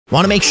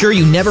Want to make sure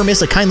you never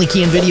miss a Kindly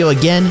Keyin video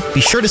again?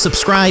 Be sure to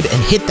subscribe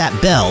and hit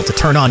that bell to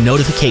turn on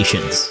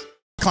notifications.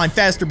 Climb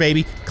faster,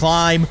 baby.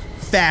 Climb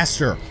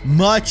faster.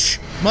 Much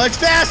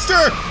faster!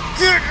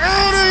 Get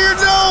out of here!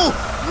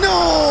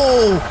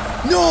 No!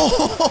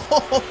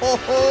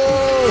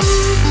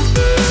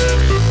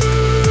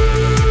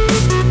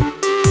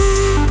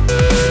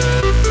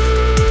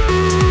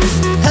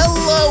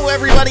 Hello,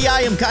 everybody.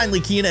 I am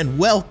Kindly Keyin, and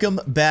welcome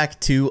back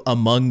to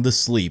Among the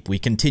Sleep. We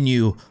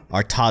continue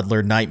our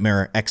toddler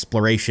nightmare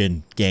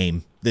exploration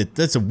game.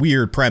 That's a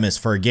weird premise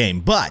for a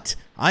game, but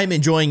I'm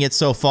enjoying it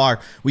so far.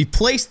 We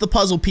placed the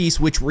puzzle piece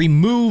which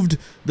removed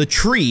the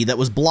tree that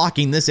was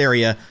blocking this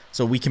area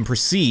so we can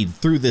proceed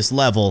through this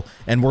level,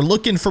 and we're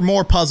looking for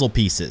more puzzle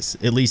pieces.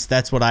 At least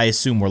that's what I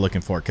assume we're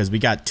looking for, because we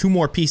got 2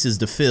 more pieces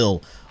to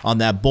fill on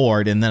that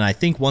board, and then I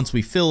think once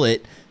we fill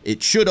it,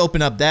 it should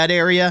open up that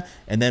area,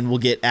 and then we'll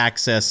get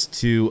access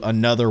to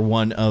another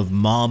one of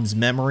Mom's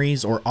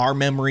memories, or our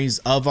memories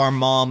of our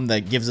mom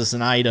that gives us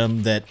an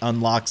item that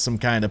unlocks some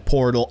kind of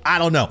portal. I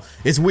don't know.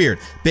 It's weird.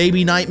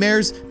 Baby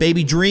nightmares,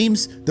 baby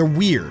dreams, they're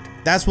weird.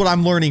 That's what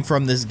I'm learning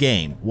from this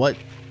game. What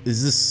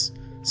is this?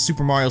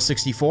 Super Mario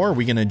 64? Are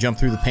we gonna jump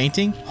through the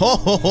painting? Ho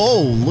ho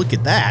ho! Look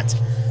at that.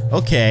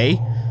 Okay.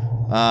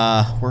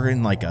 We're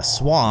in like a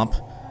swamp.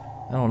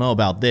 I don't know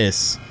about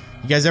this.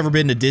 You guys ever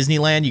been to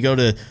Disneyland? You go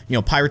to,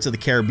 Pirates of the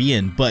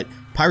Caribbean, but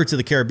Pirates of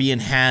the Caribbean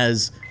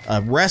has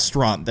a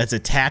restaurant that's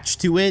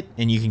attached to it,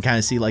 and you can kind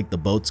of see like the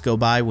boats go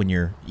by when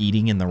you're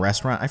eating in the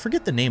restaurant. I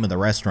forget the name of the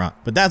restaurant,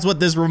 but that's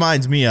what this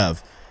reminds me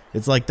of.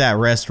 It's like that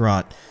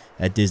restaurant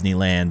at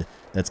Disneyland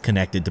that's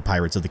connected to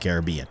Pirates of the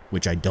Caribbean,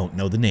 which I don't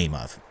know the name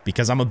of,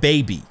 because I'm a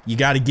baby. You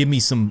gotta give me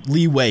some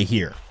leeway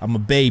here. I'm a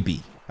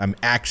baby. I'm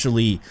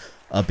actually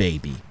a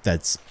baby.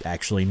 That's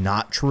actually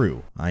not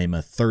true. I am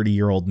a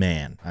 30-year-old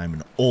man. I'm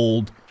an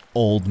old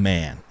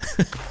man.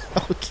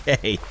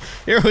 Okay,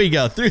 here we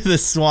go, through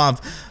this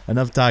swamp.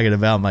 Enough talking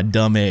about my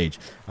dumb age.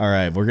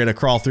 Alright, we're gonna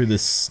crawl through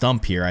this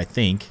stump here, I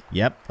think.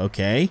 Yep,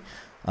 okay.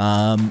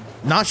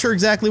 Not sure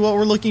exactly what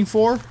we're looking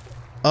for.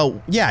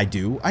 Oh, yeah, I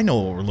do. I know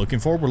what we're looking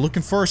for. We're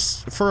looking for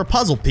a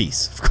puzzle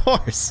piece, of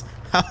course.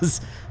 I was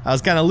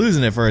kind of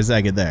losing it for a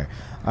second there.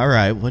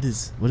 Alright, what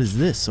is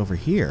this over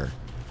here?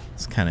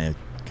 It's kind of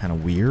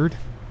weird.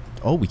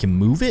 Oh, we can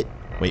move it?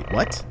 Wait,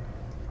 what?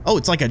 Oh,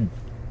 it's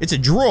a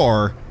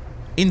drawer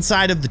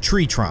inside of the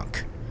tree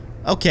trunk.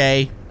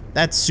 Okay,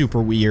 that's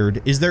super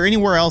weird. Is there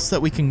anywhere else that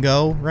we can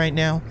go right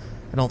now?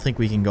 I don't think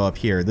we can go up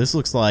here. This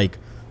looks like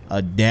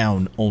a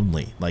down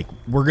only. Like,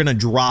 we're gonna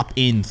drop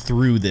in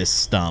through this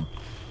stump,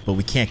 but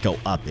we can't go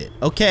up it.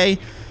 Okay,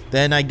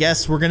 then I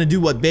guess we're gonna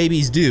do what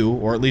babies do,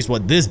 or at least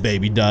what this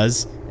baby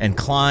does, and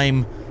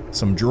climb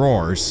some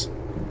drawers.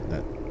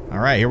 All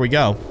right, here we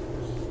go.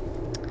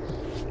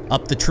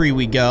 Up the tree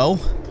we go.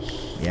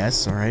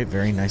 Yes, all right,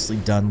 very nicely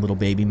done, little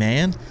baby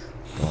man.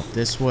 Go up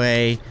this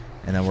way,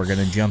 and then we're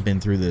gonna jump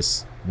in through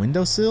this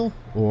windowsill,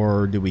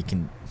 or do we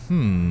can?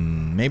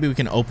 Maybe we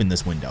can open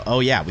this window. Oh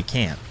yeah, we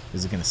can.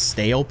 Is it gonna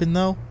stay open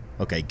though?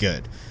 Okay,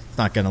 good. It's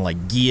not gonna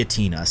like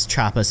guillotine us,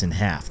 chop us in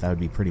half. That would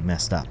be pretty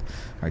messed up.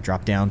 All right,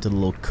 drop down to the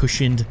little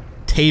cushioned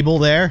table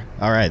there.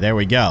 All right, there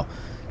we go.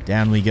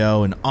 Down we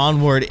go and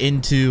onward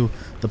into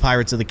the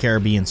Pirates of the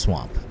Caribbean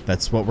swamp.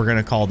 That's what we're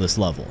gonna call this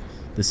level.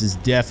 This is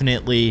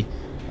definitely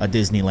a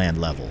Disneyland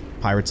level.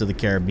 Pirates of the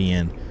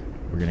Caribbean.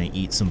 We're gonna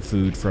eat some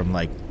food from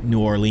like New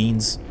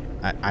Orleans.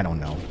 I don't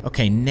know.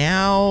 Okay,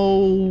 now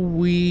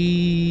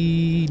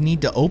we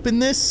need to open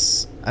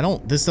this?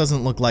 This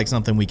doesn't look like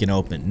something we can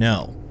open.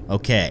 No.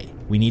 Okay,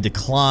 we need to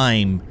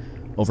climb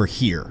over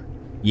here.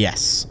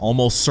 Yes,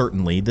 almost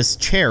certainly. This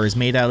chair is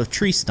made out of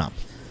tree stump.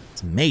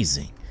 It's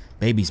amazing.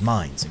 Baby's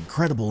minds.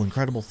 Incredible,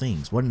 incredible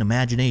things. What an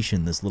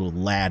imagination this little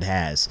lad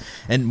has.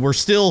 And we're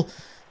still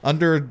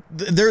under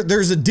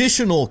there's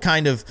additional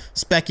kind of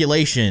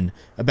speculation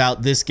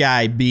about this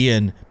guy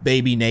being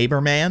baby neighbor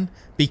man,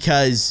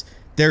 because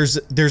there's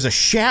a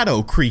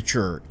shadow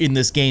creature in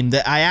this game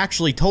that I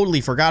actually totally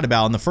forgot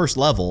about on the first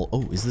level.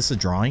 Oh, is this a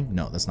drawing?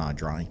 No, that's not a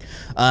drawing.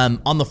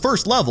 On the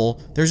first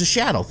level, there's a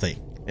shadow thing,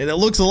 and it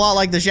looks a lot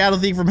like the shadow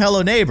thing from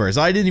Hello Neighbor, so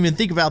I didn't even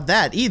think about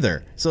that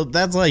either. So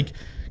that's like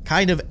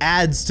kind of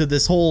adds to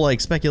this whole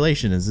like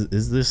speculation.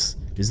 Is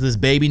this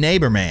baby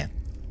neighbor man?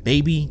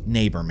 Baby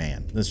neighbor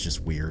man. That's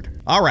just weird.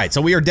 All right,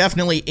 so we are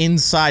definitely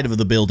inside of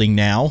the building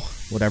now.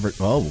 Whatever.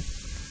 Oh,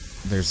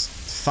 there's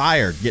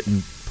fire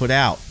getting put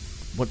out.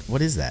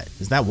 What is that?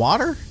 Is that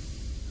water?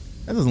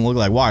 That doesn't look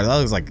like water. That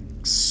looks like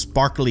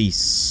sparkly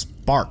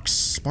sparks.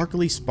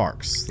 Sparkly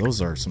sparks.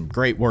 Those are some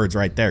great words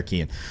right there,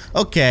 Keyin.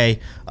 Okay,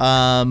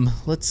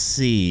 let's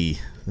see.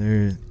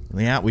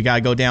 Yeah, we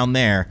gotta go down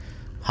there.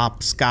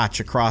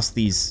 Hopscotch across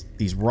these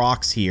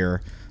rocks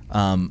here.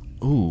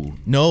 Ooh,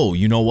 no,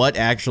 you know what?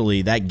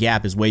 Actually, that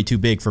gap is way too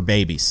big for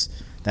babies.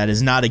 That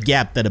is not a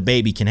gap that a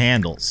baby can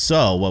handle.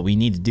 So what we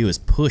need to do is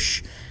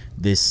push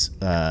this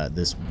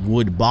this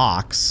wood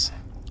box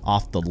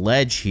off the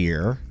ledge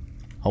here.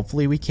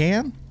 Hopefully we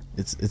can.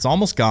 It's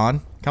almost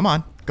gone. Come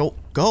on, go,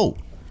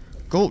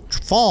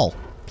 fall.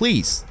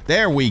 Please.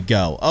 There we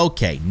go.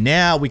 Okay,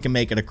 now we can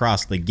make it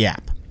across the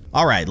gap.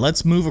 All right,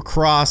 let's move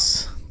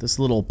across this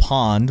little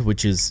pond,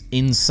 which is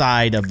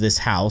inside of this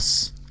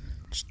house,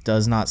 which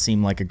does not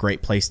seem like a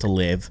great place to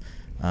live.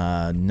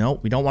 Nope,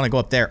 we don't want to go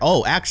up there.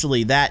 Oh,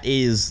 actually, that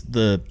is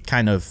the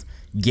kind of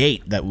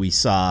gate that we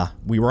saw.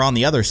 We were on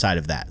the other side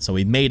of that, so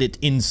we made it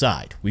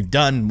inside. We've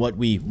done what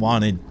we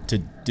wanted to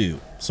do,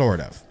 sort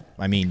of.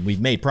 I mean, we've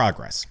made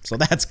progress, so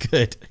that's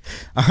good.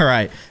 All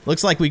right,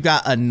 looks like we've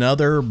got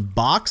another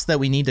box that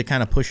we need to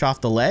kind of push off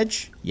the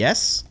ledge.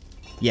 Yes?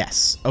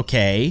 Yes,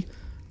 okay.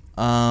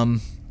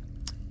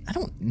 I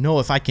don't know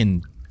if I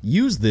can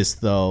use this,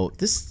 though.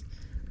 This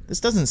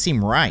doesn't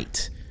seem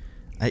right.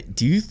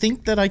 Do you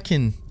think that I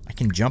can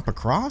jump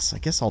across? I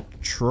guess I'll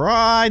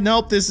try.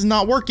 Nope, this is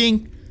not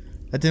working.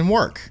 That didn't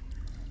work.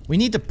 We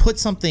need to put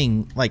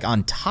something, like,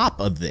 on top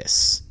of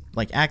this.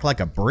 Like, act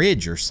like a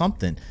bridge or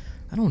something.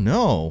 I don't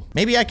know.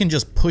 Maybe I can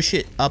just push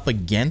it up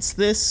against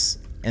this,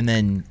 and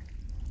then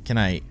can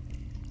I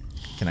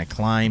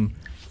climb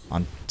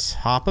on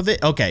top of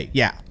it? Okay,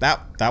 yeah,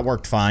 that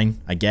worked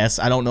fine, I guess.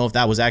 I don't know if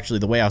that was actually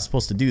the way I was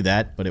supposed to do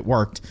that, but it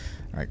worked.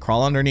 All right,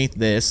 crawl underneath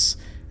this,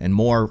 and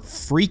more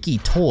freaky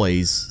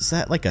toys. Is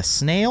that like a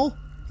snail?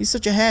 He's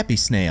such a happy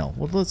snail.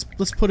 Well,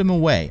 let's put him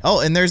away.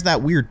 Oh, and there's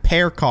that weird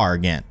pear car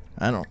again.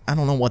 I don't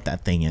know what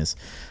that thing is.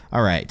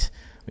 All right.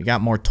 We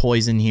got more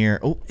toys in here.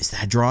 Oh, is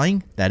that a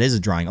drawing? That is a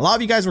drawing. A lot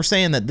of you guys were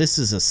saying that this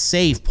is a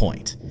save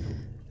point.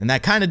 And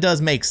that kind of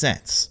does make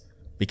sense.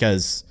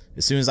 Because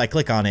as soon as I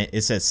click on it,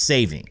 it says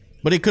saving.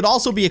 But it could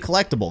also be a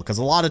collectible, because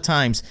a lot of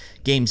times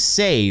games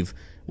save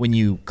when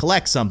you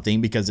collect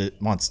something because it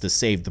wants to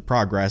save the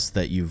progress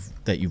that you've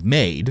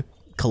made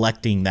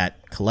collecting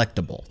that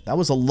collectible. That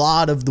was a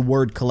lot of the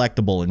word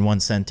collectible in one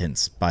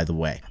sentence, by the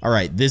way. All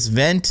right, this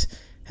vent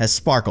has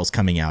sparkles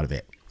coming out of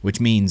it, which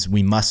means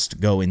we must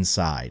go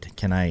inside.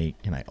 Can I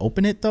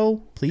open it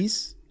though?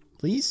 Please?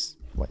 Please?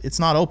 What? It's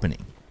not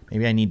opening.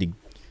 Maybe I need to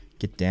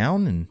get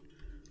down and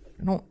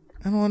I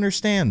don't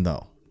understand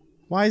though.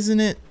 Why isn't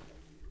it?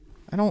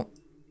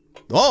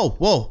 Oh,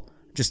 whoa.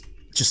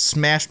 Just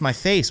smashed my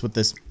face with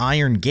this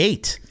iron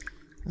gate.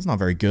 That's not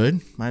very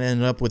good. Might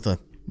end up with a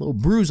little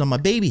bruise on my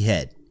baby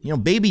head. You know,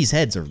 babies'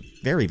 heads are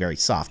very, very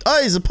soft. Oh,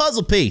 it's a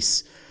puzzle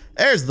piece.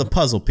 There's the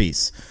puzzle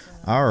piece.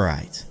 All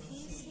right.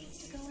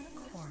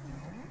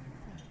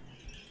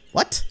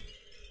 What?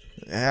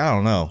 I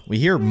don't know. We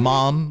hear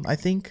Mom, I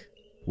think,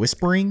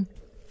 whispering.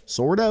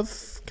 Sort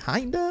of.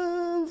 Kind of.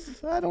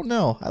 I don't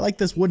know. I like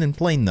this wooden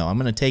plane, though. I'm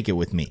going to take it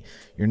with me.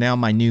 You're now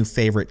my new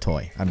favorite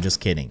toy. I'm just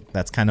kidding.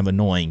 That's kind of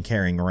annoying,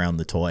 carrying around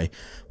the toy.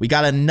 We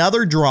got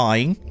another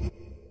drawing,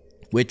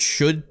 which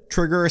should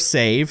trigger a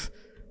save.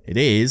 It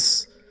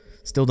is.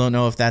 Still don't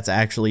know if that's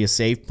actually a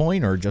save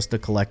point or just a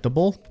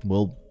collectible.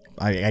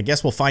 I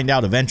guess we'll find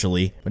out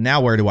eventually. But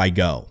now where do I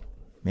go?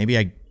 Maybe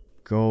I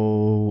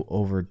go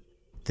over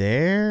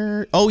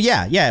there? Oh,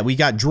 yeah, we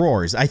got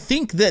drawers. I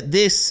think that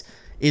this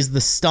is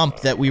the stump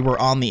that we were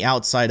on the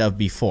outside of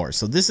before.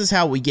 So this is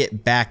how we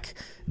get back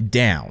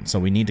down. So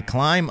we need to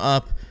climb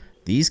up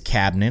these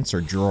cabinets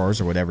or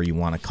drawers or whatever you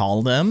want to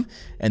call them.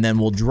 And then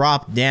we'll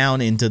drop down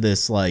into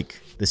this,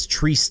 like, this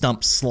tree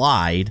stump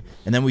slide.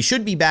 And then we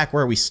should be back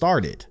where we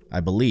started,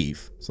 I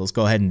believe. So let's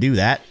go ahead and do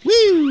that.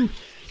 Woo!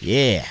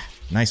 Yeah.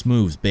 Nice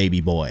moves,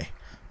 baby boy.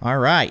 All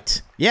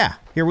right. Yeah,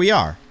 here we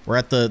are. We're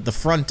at the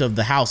front of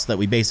the house that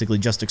we basically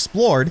just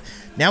explored.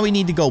 Now we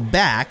need to go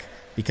back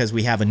because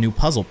we have a new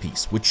puzzle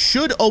piece, which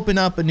should open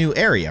up a new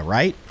area,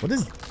 right?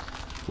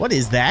 What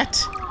is that?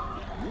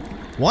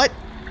 What?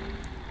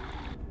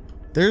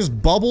 There's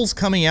bubbles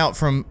coming out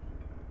from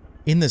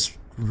in this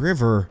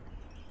river.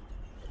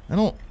 I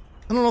don't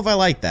know if I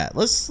like that.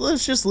 Let's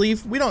just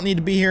leave. We don't need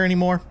to be here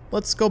anymore.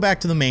 Let's go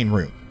back to the main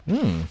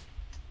room.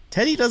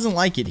 Teddy doesn't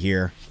like it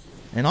here.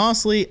 And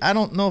honestly, I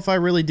don't know if I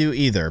really do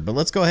either. But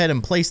let's go ahead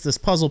and place this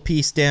puzzle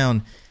piece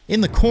down in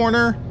the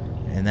corner.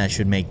 And that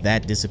should make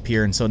that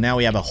disappear. And so now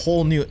we have a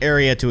whole new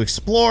area to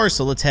explore.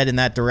 So let's head in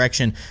that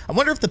direction. I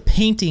wonder if the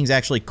paintings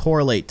actually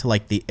correlate to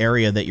like the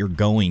area that you're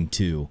going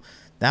to.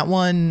 That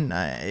one,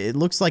 it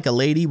looks like a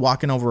lady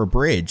walking over a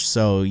bridge.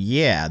 So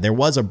yeah, there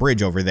was a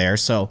bridge over there.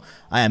 So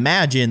I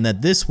imagine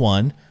that this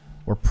one,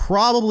 we're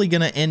probably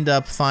going to end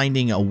up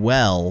finding a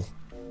well.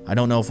 I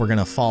don't know if we're going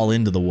to fall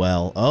into the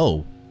well.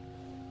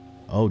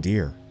 Oh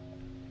dear.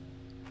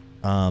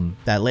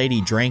 That lady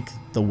drank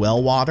the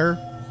well water,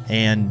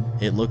 and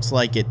it looks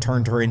like it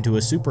turned her into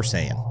a Super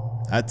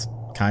Saiyan. That's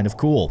kind of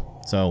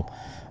cool. So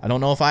I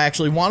don't know if I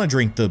actually want to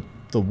drink the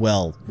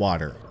well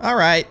water. All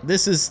right,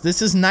 this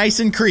is nice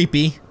and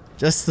creepy,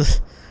 just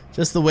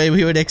the way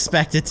we would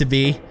expect it to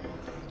be.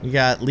 We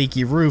got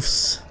leaky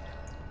roofs.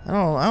 I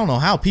don't know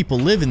how people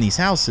live in these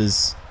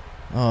houses.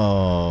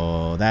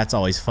 Oh, that's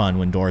always fun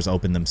when doors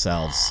open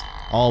themselves.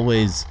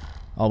 Always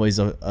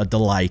a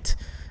delight.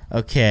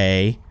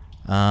 Okay,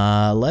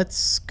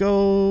 let's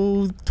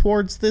go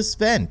towards this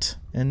vent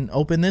and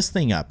open this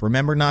thing up.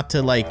 Remember not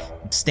to like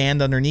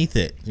stand underneath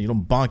it so you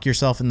don't bonk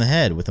yourself in the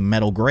head with a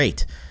metal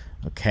grate.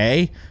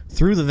 Okay,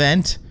 through the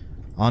vent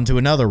onto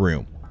another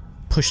room.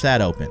 Push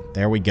that open.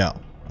 There we go.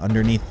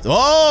 underneath.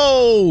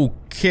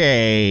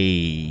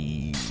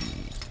 Okay.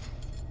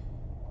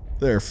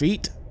 Their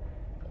feet.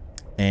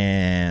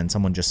 And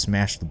someone just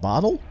smashed the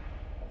bottle.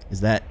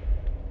 Is that?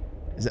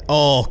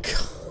 Oh,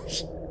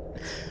 gosh.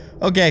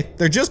 Okay,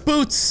 they're just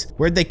boots.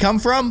 Where'd they come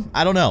from?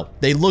 I don't know.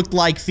 They looked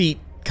like feet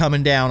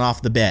coming down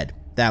off the bed.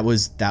 That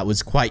was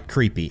quite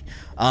creepy.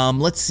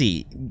 Let's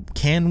see.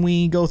 Can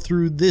we go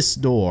through this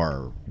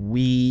door?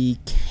 We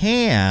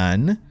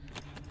can,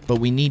 but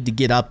we need to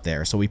get up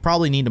there. So we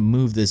probably need to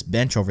move this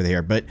bench over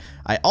there. But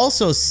I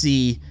also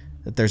see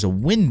that there's a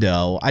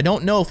window. I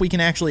don't know if we can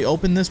actually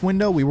open this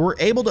window. We were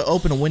able to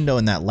open a window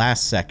in that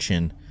last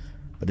section,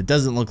 but it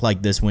doesn't look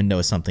like this window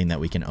is something that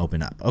we can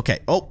open up. Okay.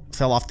 Oh,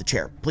 fell off the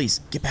chair.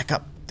 Please, get back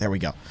up. There we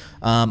go.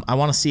 I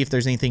want to see if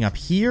there's anything up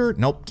here.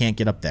 Nope, can't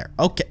get up there.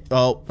 Okay.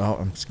 Oh,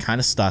 I'm kind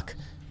of stuck.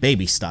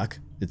 Baby stuck.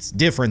 It's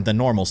different than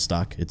normal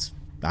stuck. It's,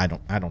 I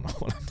don't know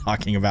what I'm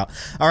talking about.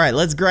 All right,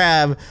 let's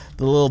grab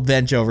the little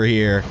bench over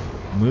here.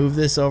 Move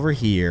this over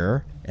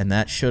here, and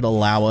that should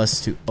allow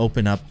us to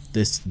open up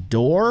this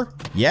door.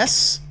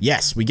 Yes?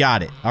 Yes, we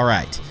got it. All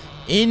right.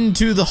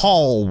 Into the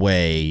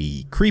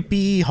hallway.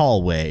 Creepy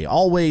hallway.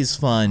 Always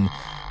fun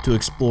to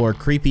explore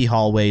creepy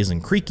hallways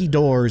and creaky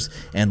doors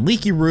and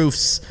leaky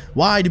roofs.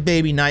 Why do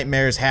baby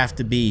nightmares have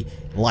to be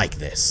like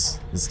this?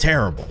 It's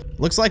terrible.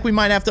 Looks like we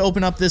might have to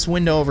open up this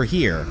window over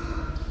here.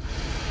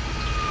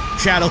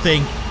 Shadow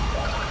thing.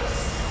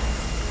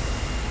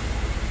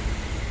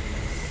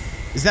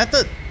 Is that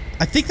the...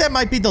 I think that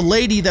might be the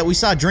lady that we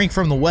saw drink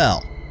from the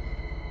well.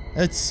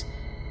 That's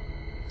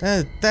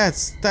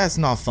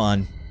not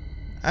fun.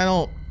 I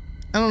don't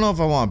know if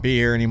I want to be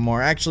here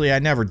anymore. Actually, I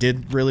never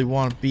did really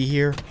want to be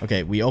here.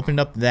 Okay, we opened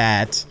up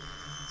that.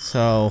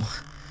 So,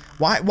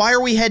 why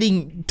are we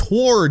heading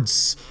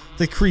towards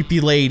the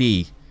creepy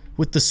lady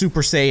with the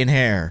Super Saiyan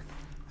hair?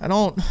 I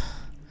don't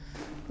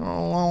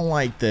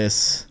like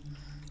this.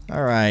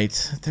 All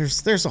right,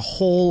 there's a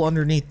hole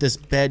underneath this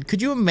bed.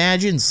 Could you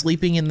imagine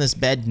sleeping in this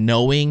bed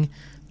knowing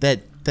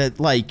that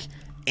like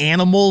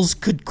animals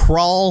could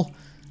crawl?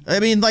 I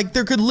mean, like,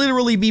 there could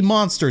literally be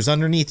monsters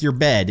underneath your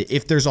bed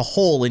if there's a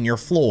hole in your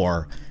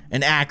floor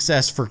and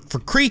access for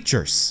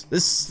creatures.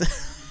 This,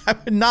 I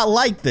would not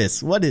like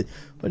this. What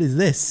is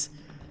this?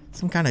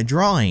 Some kind of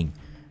drawing.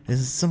 This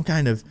is some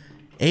kind of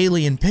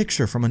alien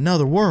picture from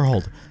another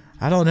world.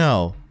 I don't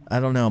know.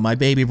 My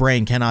baby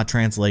brain cannot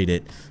translate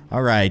it.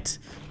 All right,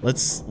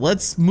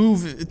 let's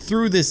move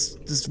through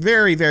this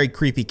very, very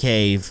creepy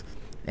cave,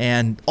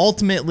 and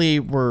ultimately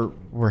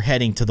we're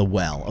heading to the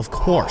well. Of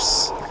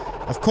course.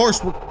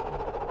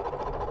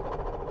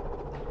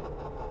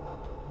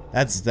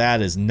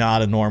 That is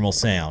not a normal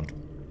sound.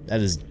 That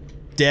is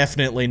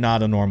definitely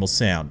not a normal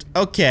sound.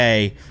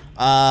 Okay,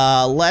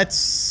 let's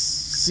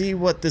see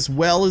what this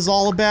well is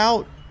all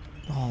about.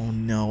 Oh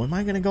no, am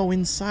I gonna go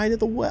inside of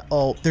the well?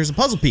 Oh, there's a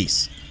puzzle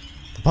piece.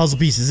 The puzzle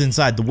piece is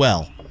inside the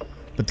well,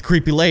 but the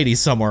creepy lady's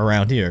somewhere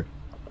around here.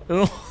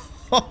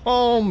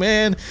 Oh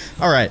man.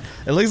 All right,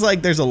 it looks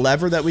like there's a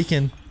lever that we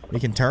can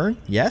turn.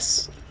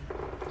 Yes.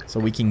 So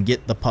we can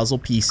get the puzzle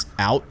piece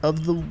out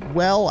of the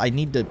well.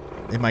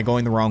 Am I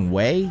going the wrong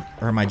way?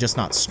 Or am I just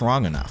not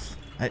strong enough?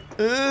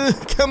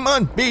 Come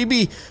on,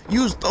 baby.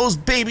 Use those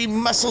baby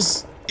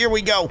muscles. Here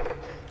we go.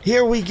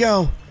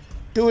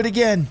 Do it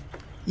again.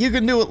 You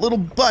can do it, little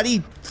buddy.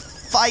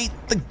 Fight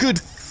the good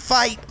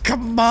fight.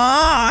 Come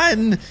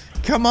on.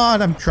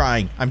 I'm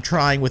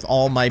trying with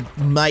all my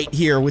might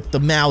here with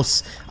the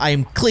mouse. I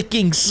am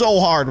clicking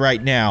so hard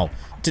right now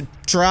to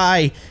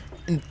try.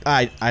 And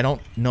I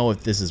don't know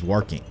if this is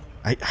working.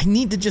 I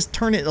need to just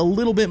turn it a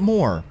little bit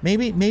more.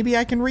 Maybe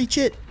I can reach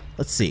it.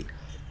 Let's see.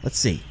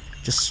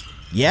 Just,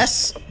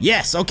 yes.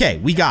 Okay,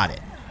 we got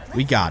it.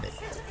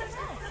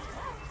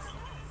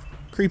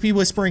 Creepy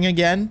whispering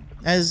again,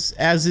 as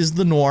is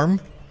the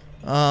norm.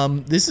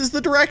 This is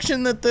the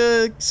direction that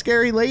the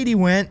scary lady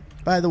went,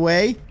 by the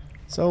way.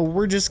 So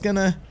we're just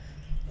gonna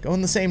go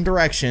in the same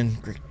direction.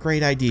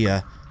 Great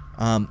idea.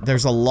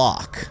 There's a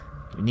lock.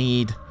 We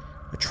need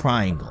a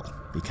triangle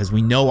because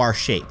we know our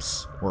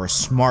shapes. We're a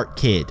smart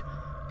kid.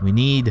 We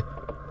need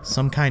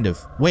some kind of...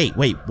 Wait,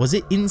 was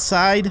it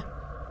inside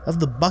of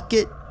the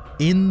bucket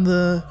in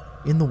the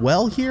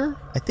well here?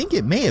 I think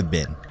it may have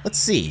been. Let's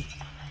see.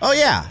 Oh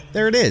yeah,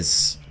 there it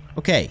is.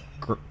 Okay,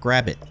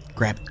 grab it.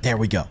 There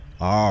we go.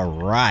 All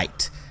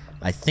right.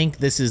 I think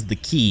this is the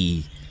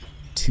key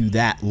to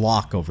that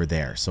lock over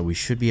there. So we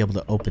should be able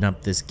to open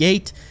up this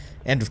gate.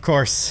 And of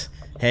course,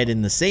 head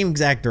in the same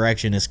exact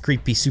direction as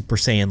creepy Super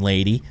Saiyan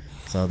lady.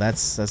 So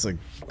that's a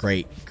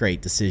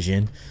great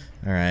decision.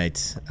 All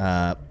right.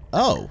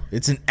 Oh,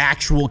 it's an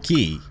actual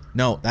key.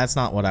 No, that's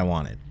not what I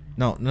wanted.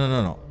 No.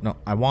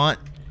 I want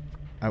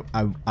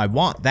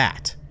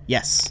that.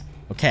 Yes.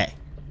 Okay.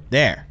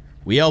 There.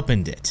 We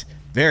opened it.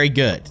 Very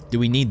good. Do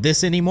we need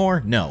this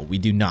anymore? No, we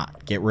do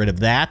not. Get rid of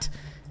that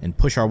and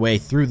push our way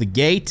through the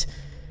gate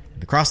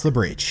and across the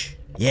bridge.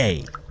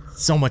 Yay.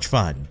 So much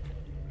fun.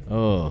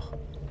 Oh.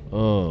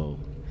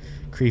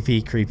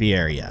 Creepy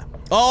area.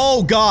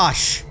 Oh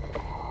gosh.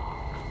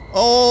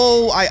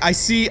 Oh, I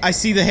see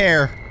the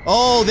hair.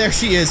 Oh, there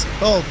she is.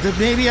 Oh,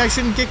 maybe I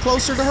shouldn't get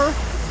closer to her?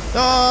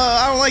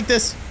 I don't like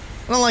this.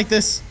 I don't like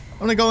this. I'm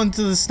gonna go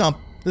into the stump.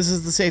 This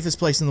is the safest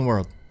place in the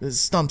world. The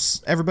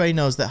stumps, everybody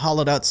knows that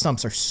hollowed out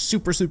stumps are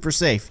super, super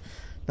safe.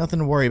 Nothing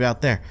to worry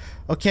about there.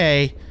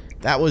 Okay,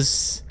 that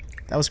was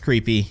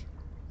creepy.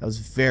 That was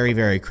very,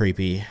 very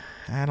creepy.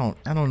 I don't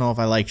know if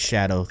I like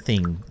Shadow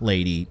Thing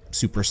Lady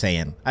Super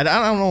Saiyan. I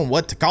don't know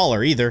what to call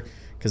her either,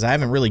 because I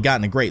haven't really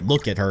gotten a great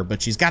look at her,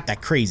 but she's got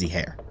that crazy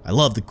hair. I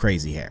love the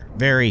crazy hair.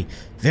 Very,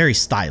 very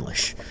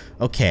stylish.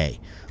 Okay,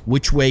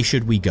 which way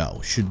should we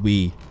go? Should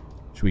we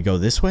go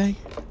this way?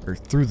 Or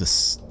through the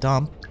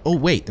stump? Oh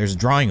wait, there's a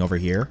drawing over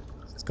here.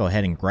 Let's go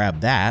ahead and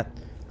grab that,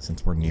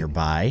 since we're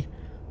nearby.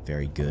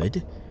 Very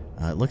good.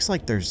 It looks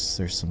like there's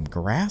some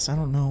grass. I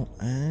don't know.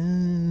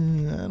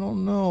 I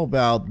don't know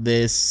about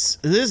this.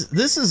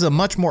 This is a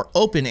much more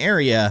open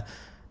area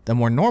than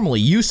we're normally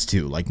used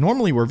to. Like,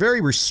 normally we're very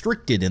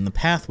restricted in the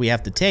path we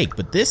have to take,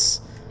 but this,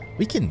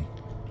 we can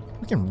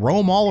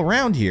roam all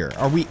around here.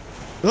 Are we?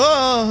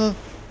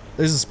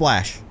 There's a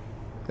splash.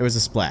 There was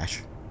a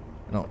splash.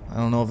 I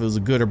don't know if it was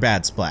a good or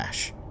bad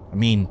splash. I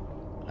mean,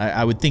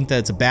 I would think that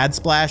it's a bad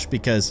splash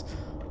because,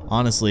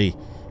 honestly,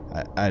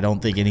 I don't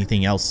think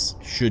anything else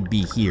should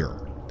be here.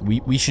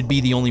 We should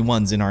be the only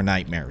ones in our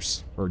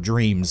nightmares, or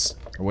dreams,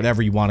 or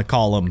whatever you want to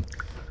call them.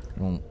 I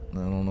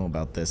don't know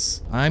about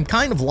this. I'm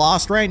kind of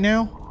lost right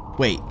now.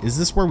 Wait, is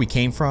this where we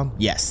came from?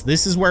 Yes,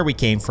 this is where we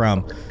came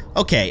from.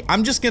 Okay,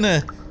 I'm just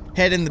gonna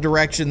head in the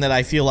direction that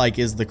I feel like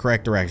is the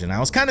correct direction.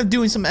 I was kind of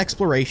doing some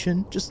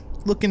exploration, just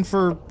looking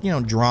for, you know,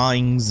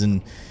 drawings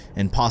and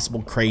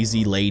possible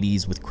crazy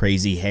ladies with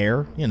crazy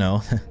hair. You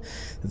know,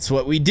 that's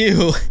what we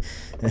do.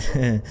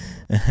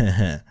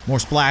 More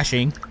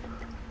splashing.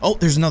 Oh,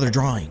 there's another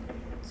drawing.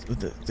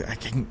 I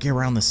can't get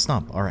around the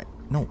stump. All right.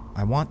 No,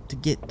 I want to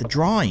get the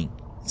drawing.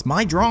 It's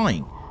my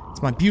drawing.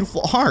 It's my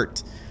beautiful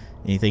art.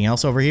 Anything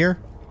else over here?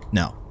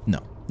 No.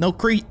 No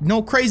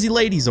crazy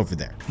ladies over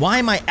there. Why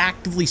am I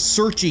actively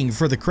searching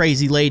for the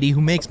crazy lady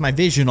who makes my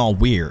vision all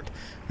weird?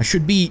 I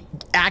should be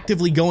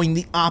actively going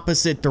the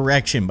opposite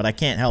direction, but I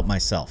can't help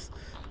myself.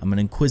 I'm an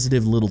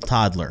inquisitive little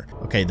toddler.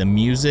 Okay, the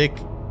music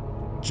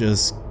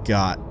just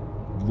got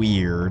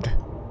weird,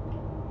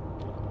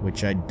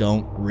 which I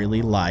don't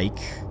really like.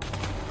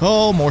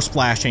 Oh, more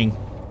splashing.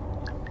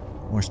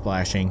 More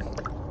splashing.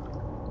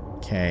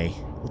 Okay,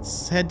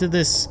 let's head to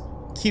this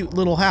cute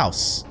little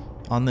house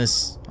on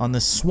this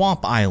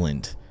swamp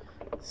island.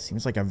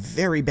 Seems like a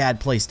very bad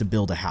place to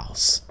build a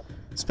house,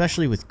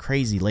 especially with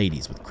crazy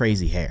ladies with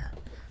crazy hair.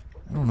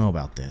 I don't know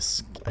about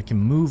this. I can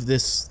move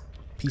this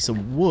piece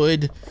of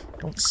wood.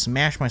 Don't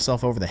smash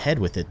myself over the head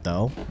with it,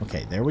 though.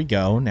 Okay, there we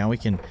go. Now we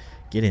can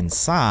get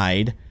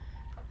inside.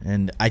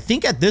 And I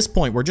think at this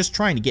point, we're just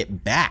trying to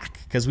get back,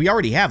 because we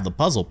already have the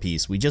puzzle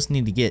piece. We just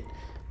need to get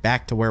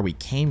back to where we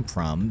came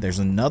from. There's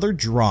another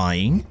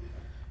drawing,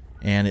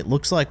 and it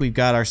looks like we've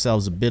got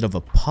ourselves a bit of a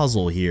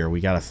puzzle here.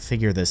 We got to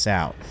figure this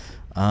out.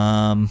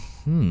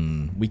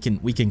 We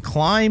can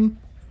climb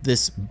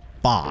this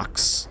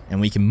box,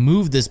 and we can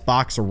move this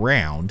box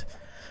around.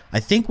 I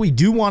think we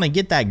do want to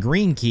get that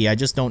green key. I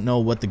just don't know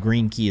what the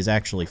green key is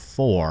actually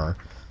for.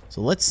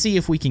 So let's see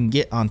if we can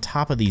get on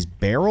top of these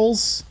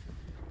barrels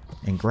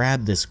and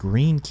grab this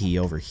green key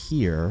over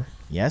here.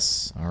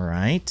 Yes, all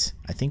right.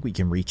 I think we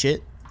can reach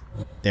it.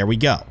 There we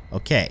go.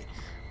 Okay,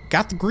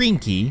 got the green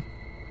key.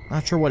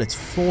 Not sure what it's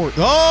for.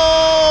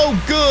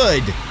 Oh,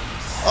 good.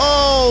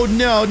 Oh,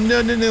 no.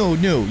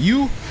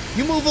 You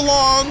move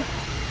along.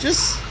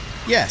 Just,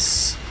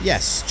 yes,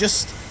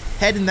 just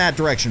head in that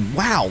direction.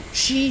 Wow,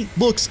 she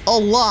looks a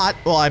lot,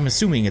 well, I'm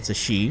assuming it's a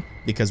she,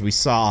 because we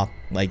saw,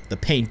 like, the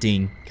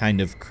painting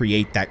kind of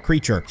create that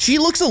creature. She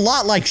looks a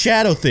lot like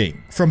Shadow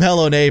Thing from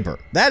Hello Neighbor.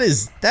 That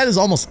is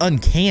almost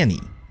uncanny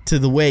to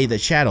the way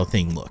that Shadow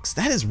Thing looks.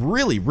 That is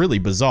really, really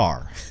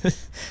bizarre.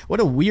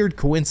 What a weird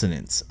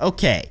coincidence.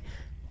 Okay,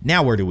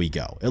 now where do we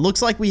go? It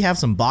looks like we have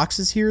some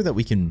boxes here that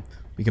we can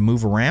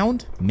move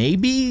around.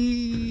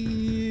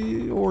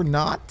 Maybe or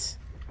not.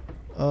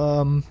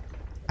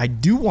 I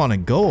do want to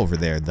go over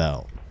there,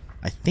 though.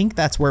 I think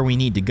that's where we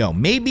need to go.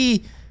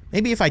 Maybe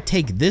if I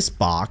take this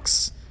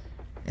box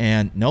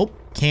and... Nope,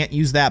 can't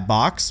use that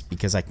box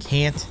because I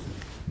can't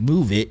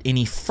move it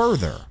any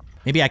further.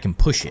 Maybe I can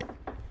push it.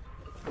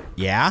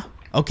 Yeah?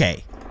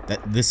 Okay.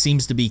 This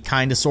seems to be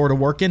kind of sort of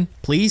working.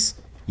 Please?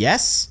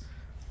 Yes?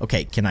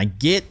 Okay, can I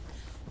get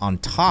on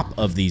top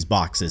of these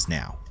boxes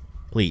now?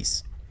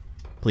 Please.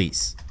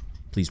 Please.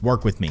 Please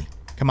work with me.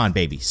 Come on,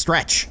 baby.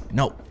 Stretch.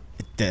 Nope.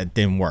 That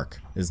didn't work.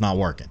 It's not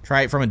working.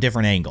 Try it from a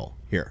different angle.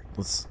 Here,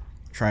 let's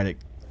try to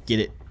get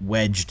it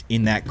wedged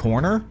in that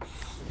corner.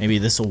 Maybe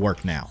this will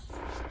work now.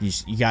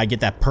 You gotta get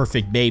that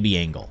perfect baby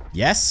angle.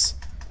 Yes?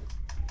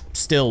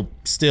 Still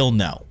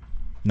no.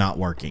 Not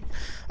working.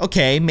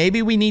 Okay,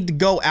 maybe we need to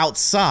go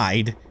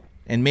outside,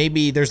 and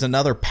maybe there's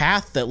another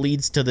path that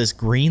leads to this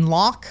green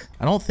lock.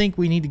 I don't think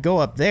we need to go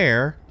up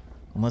there.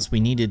 Unless we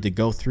needed to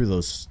go through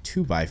those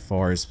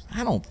 2x4s.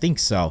 I don't think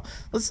so.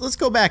 Let's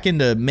go back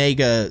into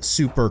mega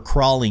super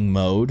crawling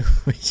mode,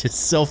 which is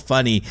so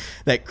funny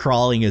that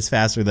crawling is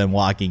faster than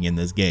walking in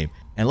this game.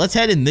 And let's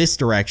head in this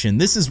direction.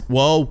 This is,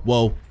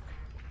 whoa.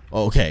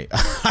 Okay,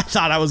 I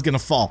thought I was gonna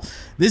fall.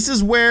 This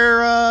is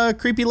where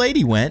creepy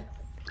lady went.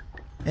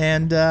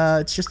 And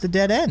it's just a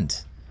dead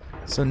end.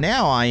 So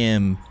now I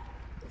am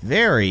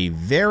very,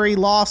 very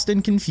lost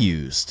and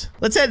confused.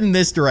 Let's head in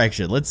this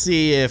direction. Let's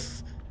see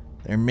if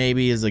there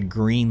maybe is a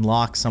green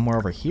lock somewhere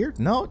over here.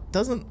 No, it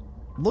doesn't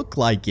look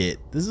like it.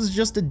 This is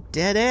just a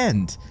dead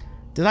end.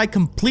 Did I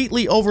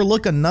completely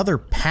overlook another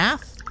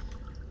path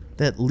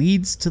that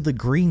leads to the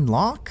green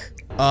lock?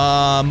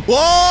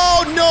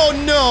 Oh,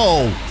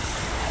 no.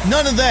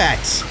 None of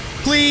that.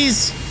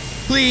 Please,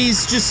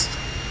 just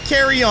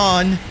carry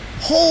on.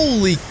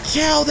 Holy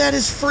cow, that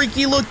is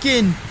freaky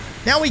looking.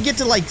 Now we get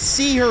to like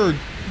see her,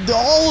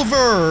 all of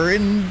her,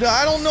 and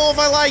I don't know if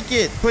I like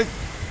it, but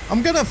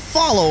I'm gonna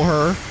follow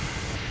her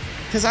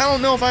because I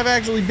don't know if I've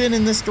actually been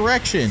in this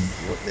direction.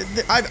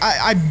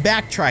 I'm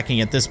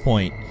backtracking at this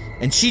point,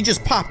 and she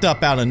just popped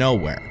up out of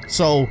nowhere.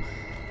 So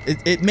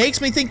it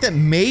makes me think that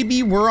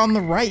maybe we're on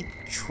the right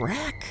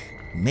track.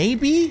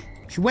 Maybe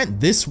she went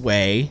this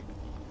way.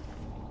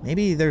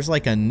 Maybe there's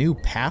like a new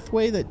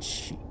pathway that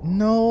she...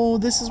 No,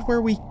 this is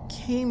where we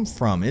came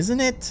from, isn't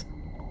it?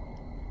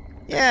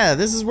 Yeah,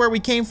 this is where we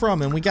came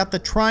from, and we got the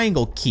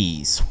triangle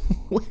keys.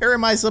 Where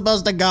am I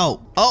supposed to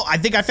go? Oh, I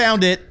think I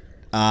found it.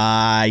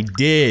 I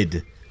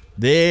did.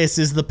 This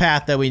is the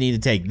path that we need to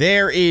take.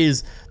 There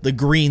is the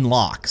green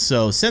lock.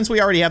 So since we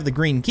already have the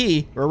green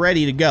key, we're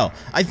ready to go.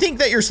 I think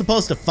that you're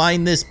supposed to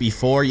find this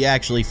before you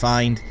actually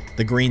find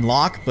the green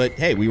lock, but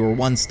hey, we were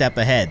one step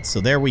ahead. So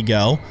there we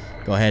go.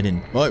 Go ahead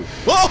and... Oh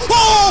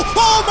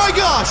my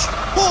gosh!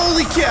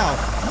 Holy cow!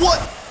 What?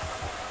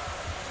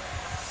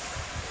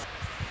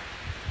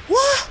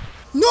 What?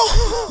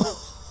 No!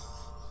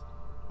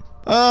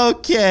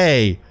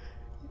 Okay.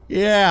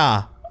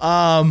 Yeah.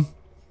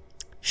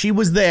 She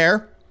was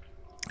there.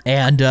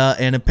 And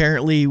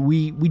apparently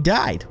we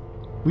died.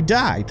 We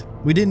died.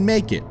 We didn't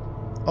make it.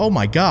 Oh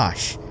my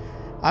gosh.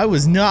 I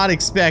was not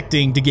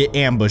expecting to get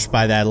ambushed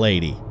by that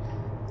lady.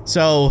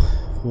 So,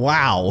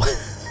 wow.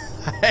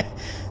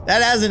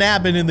 That hasn't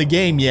happened in the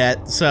game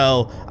yet,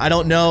 so I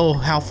don't know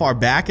how far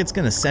back it's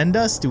gonna send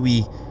us. Do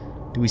we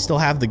still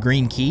have the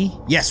green key?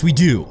 Yes, we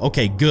do.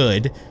 Okay,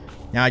 good.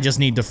 Now I just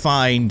need to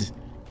find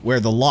where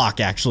the lock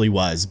actually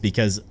was,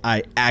 because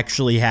I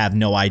actually have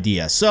no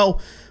idea. So,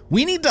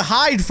 we need to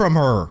hide from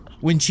her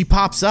when she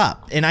pops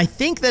up, and I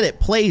think that it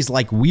plays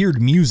like weird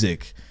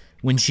music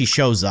when she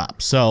shows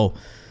up, so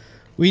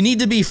we need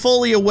to be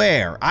fully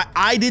aware.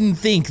 I didn't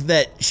think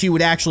that she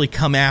would actually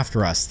come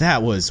after us.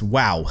 That was,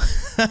 wow.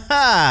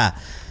 That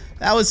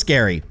was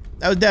scary.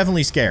 That was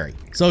definitely scary.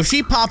 So if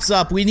she pops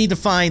up, we need to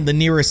find the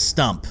nearest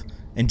stump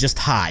and just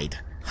hide.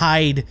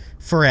 Hide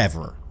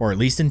forever, or at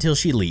least until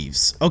she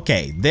leaves.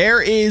 Okay,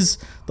 there is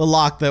the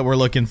lock that we're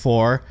looking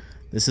for.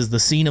 This is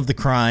the scene of the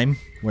crime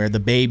where the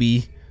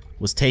baby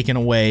was taken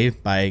away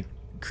by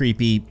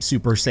creepy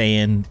Super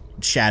Saiyan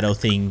shadow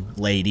thing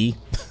lady.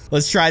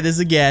 Let's try this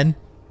again.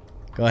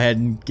 Go ahead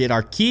and get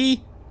our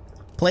key,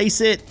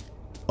 place it,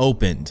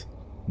 opened.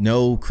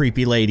 No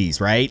creepy ladies,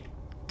 right?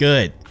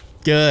 Good,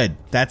 good.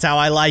 That's how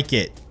I like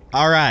it.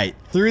 All right,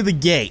 through the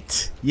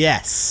gate.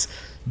 Yes,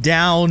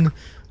 down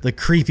the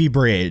creepy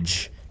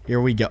bridge.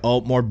 Here we go. Oh,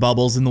 more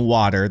bubbles in the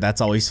water.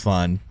 That's always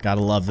fun.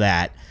 Gotta love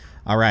that.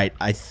 All right,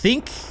 I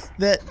think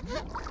that...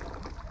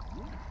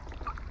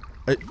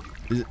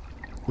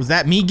 was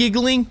that me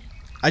giggling?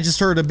 I just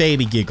heard a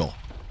baby giggle.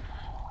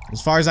 As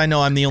far as I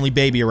know, I'm the only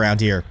baby around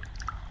here.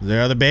 Are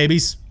there other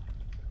babies?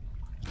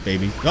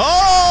 Baby.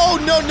 Oh,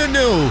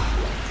 no.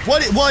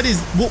 What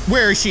is,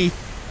 where is she?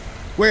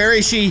 Where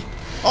is she?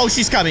 Oh,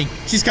 she's coming.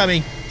 She's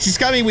coming.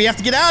 We have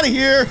to get out of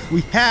here.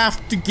 We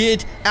have to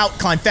get out.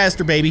 Climb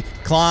faster, baby.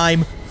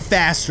 Climb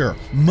faster.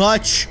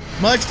 Much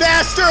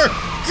faster.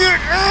 Get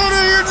out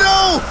of here.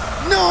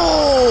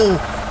 No.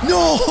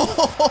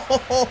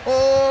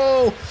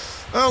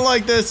 I don't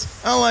like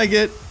this. I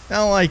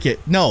don't like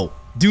it. No.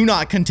 Do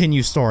not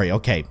continue story.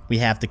 Okay, we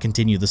have to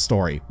continue the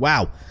story.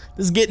 Wow,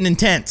 this is getting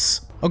intense.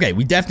 Okay,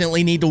 we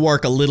definitely need to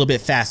work a little bit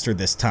faster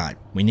this time.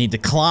 We need to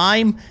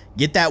climb,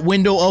 get that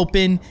window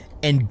open,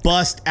 and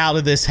bust out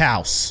of this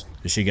house.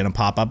 Is she gonna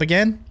pop up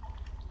again?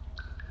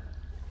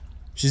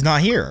 She's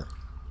not here.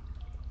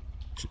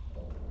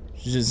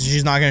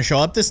 She's not gonna show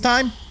up this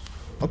time?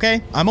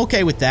 Okay, I'm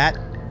okay with that.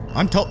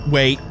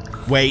 Wait,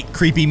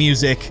 creepy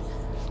music.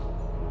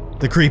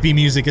 The creepy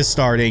music is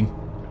starting.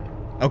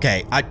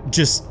 Okay,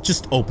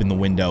 just open the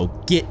window.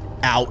 Get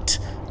out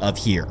of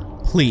here.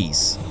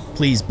 Please,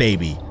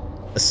 baby.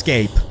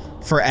 Escape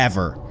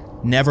forever.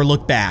 Never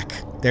look back.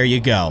 There you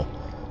go.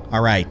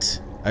 All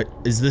right.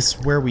 Is this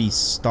where we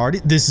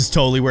started? This is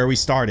totally where we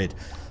started.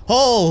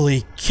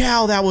 Holy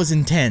cow, that was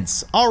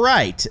intense. All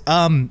right.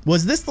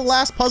 Was this the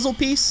last puzzle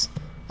piece?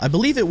 I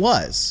believe it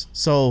was.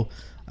 So,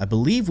 I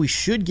believe we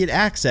should get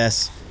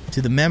access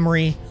to the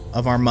memory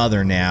of our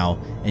mother now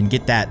and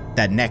get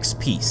that next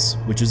piece,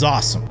 which is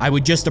awesome. I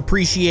would just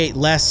appreciate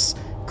less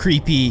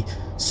creepy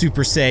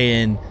Super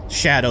Saiyan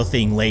shadow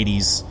thing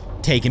ladies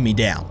taking me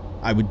down.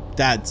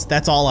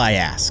 That's all I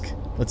ask.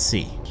 Let's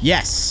see.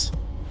 Yes,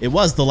 it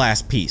was the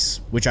last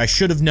piece, which I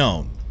should have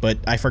known, but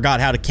I forgot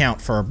how to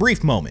count for a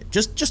brief moment.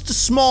 Just a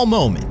small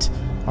moment.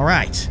 All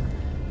right,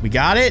 we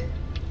got it.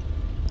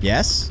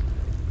 Yes.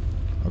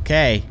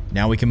 Okay,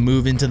 now we can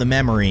move into the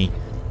memory.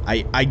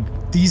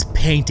 These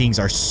paintings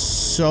are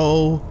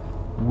so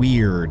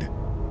weird.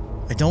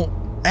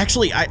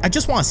 I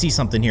just want to see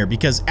something here,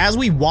 because as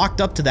we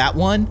walked up to that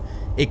one,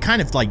 it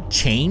kind of like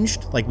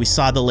changed. Like we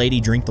saw the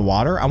lady drink the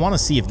water. I want to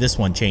see if this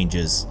one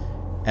changes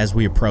as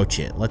we approach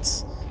it.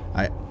 Let's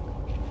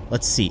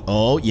see.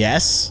 Oh,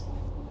 yes.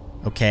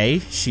 Okay,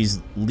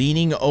 she's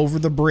leaning over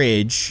the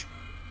bridge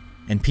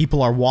and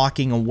people are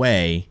walking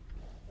away,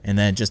 and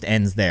then it just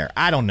ends there.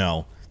 I don't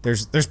know.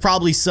 There's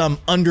probably some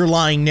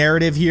underlying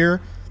narrative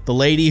here. The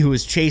lady who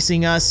was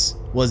chasing us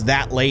was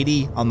that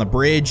lady on the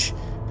bridge,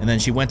 and then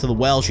she went to the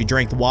well, she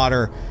drank the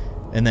water,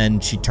 and then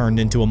she turned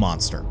into a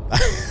monster.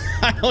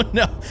 I don't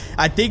know.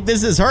 I think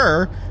this is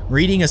her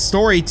reading a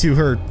story to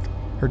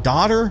her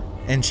daughter,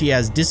 and she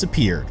has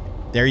disappeared.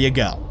 There you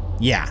go.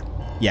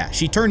 Yeah,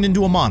 she turned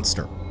into a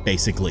monster,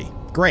 basically.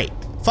 Great.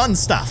 Fun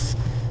stuff.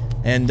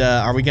 And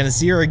are we gonna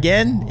see her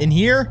again in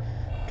here?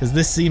 Because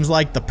this seems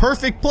like the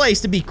perfect place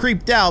to be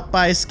creeped out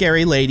by a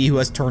scary lady who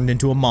has turned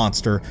into a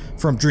monster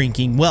from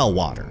drinking well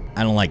water.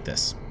 I don't like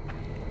this.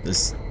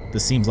 This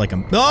seems like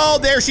a... Oh,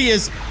 there she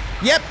is!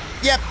 Yep,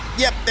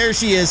 there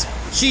she is.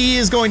 She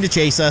is going to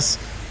chase us.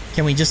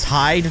 Can we just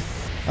hide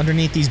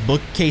underneath these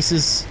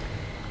bookcases?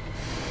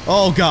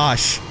 Oh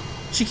gosh.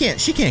 She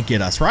can't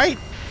get us, right?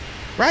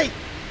 Right?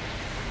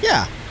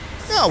 Yeah.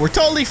 No, we're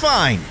totally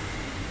fine.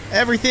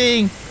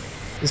 Everything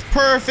is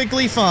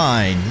perfectly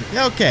fine.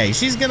 Okay,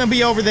 she's gonna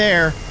be over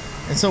there,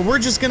 and so we're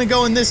just gonna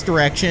go in this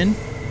direction.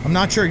 I'm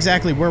not sure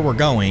exactly where we're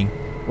going.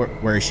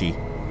 Where is she?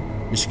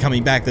 Is she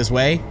coming back this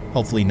way?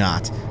 Hopefully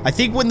not. I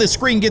think when the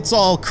screen gets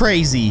all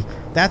crazy,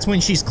 that's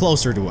when she's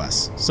closer to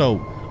us.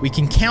 So we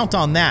can count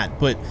on that,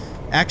 but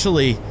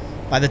actually,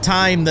 by the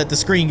time that the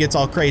screen gets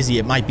all crazy,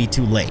 it might be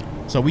too late.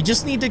 So we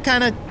just need to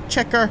kind of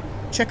check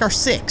our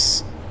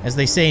six, as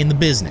they say in the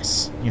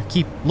business. You know,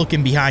 keep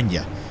looking behind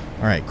you.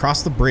 All right,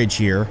 cross the bridge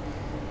here.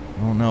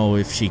 I don't know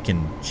if she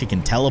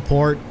can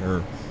teleport,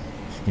 or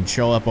she can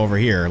show up over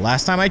here.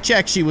 Last time I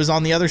checked, she was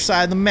on the other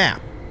side of the map,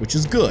 which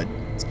is good.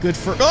 It's good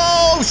for...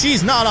 Oh,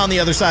 she's not on the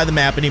other side of the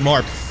map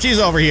anymore. She's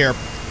over here.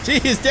 She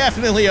is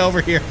definitely over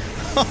here.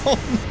 Oh,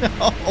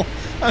 no.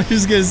 I'm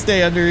just gonna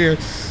stay under here.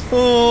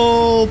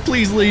 Oh,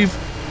 please leave.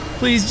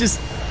 Please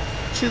just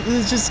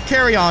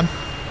carry on.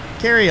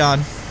 Carry on.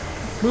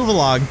 Move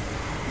along.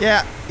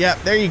 Yeah,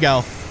 there you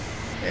go.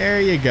 There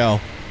you go.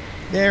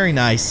 Very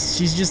nice.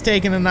 She's just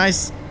taking a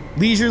nice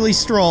leisurely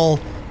stroll,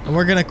 and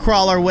we're gonna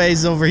crawl our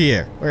ways over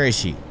here. Where is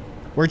she?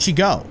 Where'd she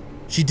go?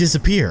 She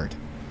disappeared.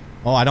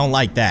 Oh, I don't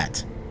like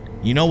that.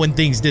 You know when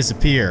things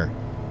disappear,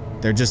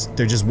 they're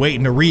just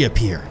waiting to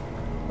reappear.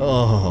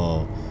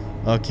 Oh,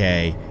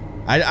 okay.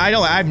 I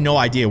have no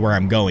idea where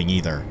I'm going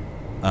either.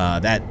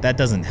 That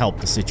doesn't help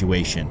the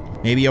situation.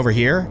 Maybe over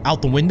here?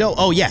 Out the window?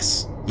 Oh,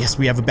 yes. Yes,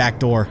 we have a back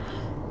door.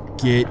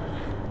 Get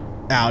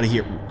out of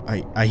here.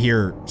 I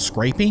hear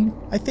scraping,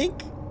 I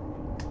think?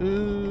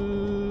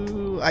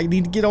 I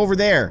need to get over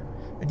there.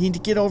 I need to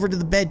get over to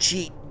the bed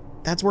sheet.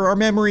 That's where our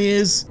memory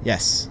is.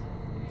 Yes.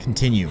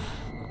 Continue.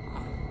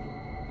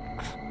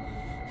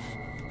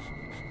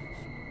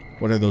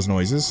 What are those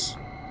noises?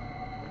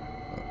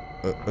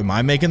 Am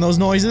I making those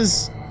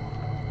noises?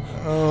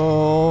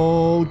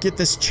 Oh, get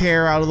this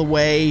chair out of the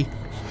way.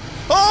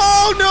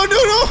 Oh, no.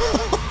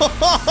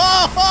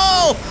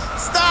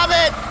 Stop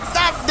it.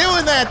 Stop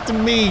doing that to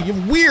me, you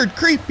weird,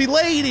 creepy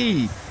lady.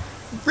 You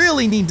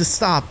really need to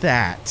stop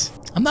that.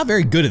 I'm not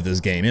very good at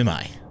this game, am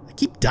I? I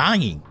keep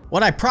dying.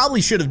 What I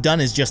probably should have done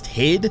is just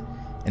hid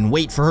and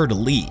wait for her to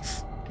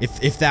leave,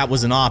 if that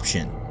was an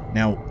option.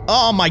 Now,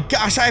 oh my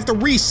gosh, I have to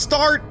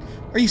restart?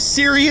 Are you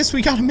serious?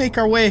 We gotta make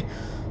our way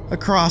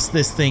across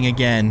this thing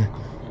again.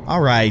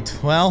 All right,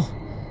 well,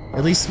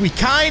 at least we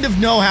kind of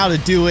know how to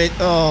do it.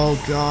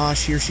 Oh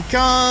gosh, here she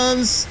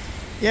comes.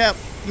 Yep,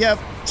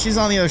 she's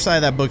on the other side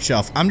of that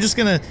bookshelf. I'm just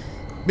gonna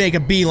make a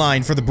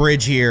beeline for the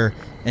bridge here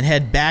and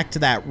head back to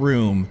that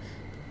room,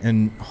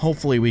 and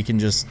hopefully we can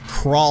just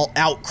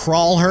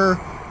out-crawl her.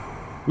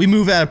 We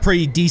move at a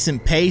pretty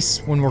decent pace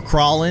when we're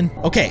crawling.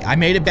 Okay, I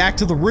made it back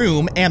to the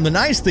room, and the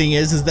nice thing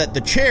is that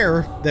the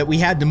chair that we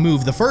had to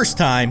move the first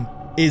time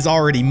is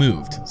already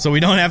moved. So we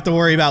don't have to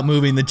worry about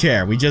moving the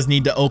chair. We just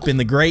need to open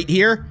the grate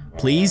here.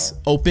 Please,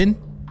 open.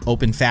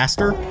 Open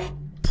faster.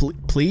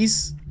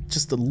 Please,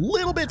 just a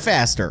little bit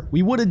faster.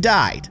 We would have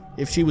died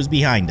if she was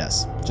behind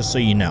us, just so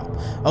you know.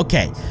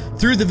 Okay,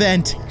 through the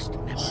vent.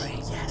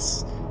 Oh,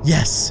 yes.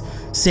 Yes.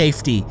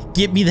 Safety.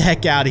 Get me the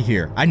heck out of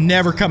here. I'm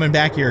never coming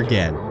back here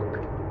again.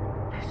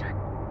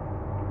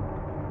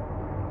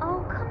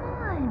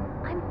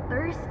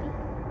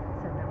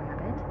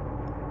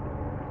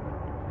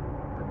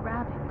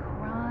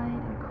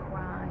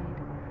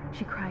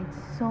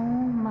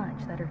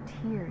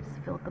 tears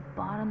filled the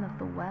bottom of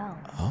the well.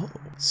 Oh,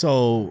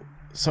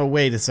 so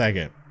wait a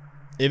second.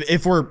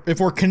 If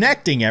we're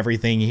connecting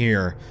everything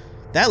here,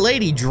 that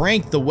lady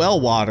drank the well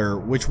water,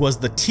 which was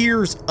the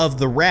tears of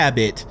the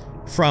rabbit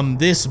from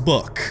this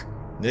book.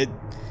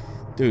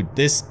 Dude,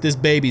 this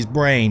baby's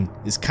brain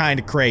is kind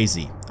of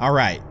crazy. All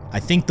right, I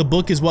think the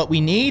book is what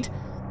we need.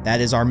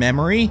 That is our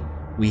memory.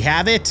 We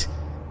have it.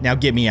 Now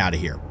get me out of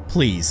here,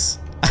 please.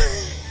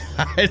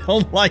 I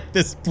don't like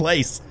this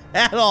place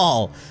at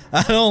all.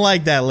 I don't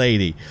like that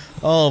lady.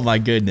 Oh my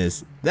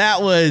goodness.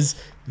 That was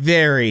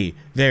very,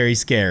 very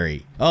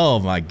scary. Oh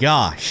my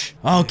gosh.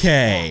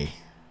 Okay.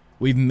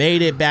 We've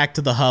made it back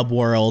to the hub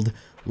world.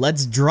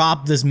 Let's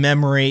drop this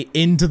memory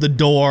into the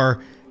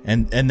door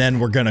and then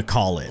we're gonna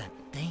call it.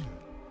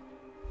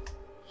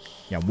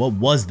 Yeah, what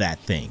was that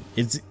thing?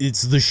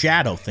 It's the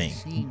shadow thing.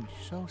 Seemed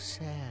so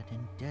sad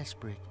and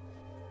desperate.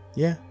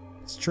 Yeah,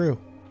 it's true.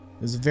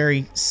 It was a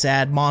very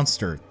sad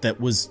monster that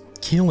was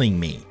killing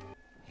me.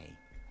 Hey,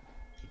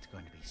 it's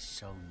going to be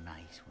so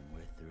nice when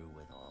we're through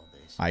with all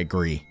this. I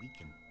agree. We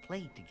can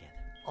play together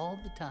all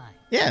the time.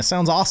 Yeah,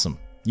 sounds awesome.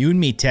 You and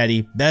me,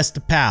 Teddy, best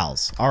of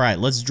pals. All right,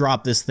 let's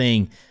drop this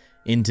thing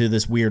into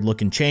this weird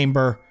looking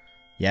chamber.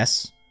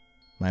 Yes,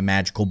 my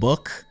magical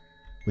book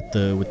with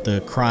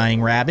the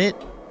crying rabbit.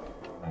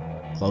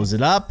 Close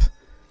it up.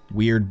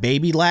 Weird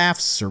baby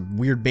laughs or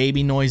weird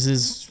baby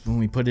noises when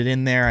we put it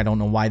in there. I don't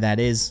know why that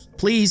is.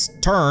 Please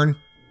turn,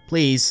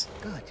 please.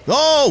 Good.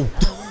 Oh,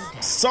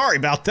 sorry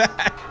about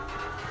that.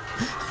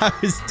 I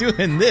was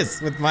doing this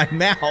with my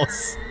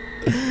mouse.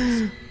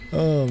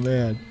 Oh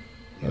man.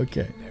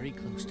 Okay. Very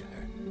close to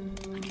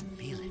her. I can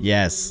feel it.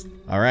 Yes.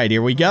 All right,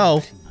 here we go.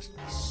 She must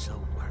be so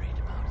worried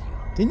about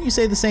you. Didn't you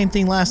say the same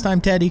thing last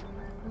time, Teddy?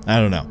 I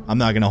don't know. I'm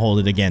not gonna hold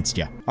it against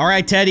you. All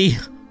right, Teddy,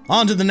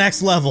 on to the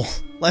next level.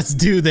 Let's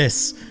do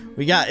this.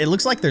 It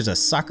looks like there's a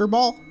soccer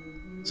ball.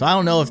 So I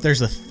don't know if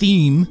there's a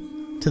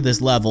theme to this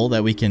level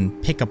that we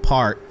can pick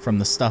apart from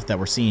the stuff that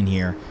we're seeing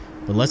here.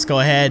 But let's go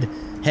ahead,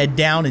 head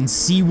down and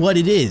see what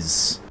it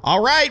is.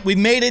 All right, we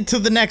made it to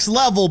the next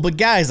level, but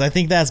guys, I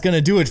think that's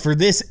gonna do it for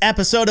this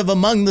episode of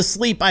Among the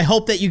Sleep. I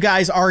hope that you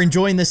guys are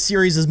enjoying this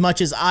series as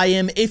much as I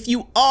am. If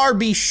you are,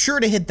 be sure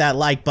to hit that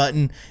like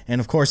button. And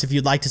of course, if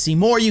you'd like to see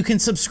more, you can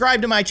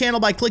subscribe to my channel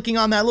by clicking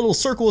on that little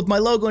circle with my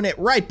logo in it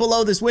right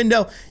below this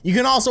window. You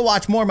can also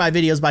watch more of my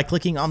videos by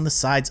clicking on the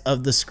sides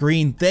of the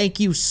screen. Thank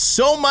you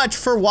so much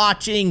for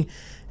watching,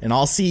 and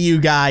I'll see you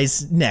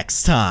guys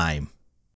next time.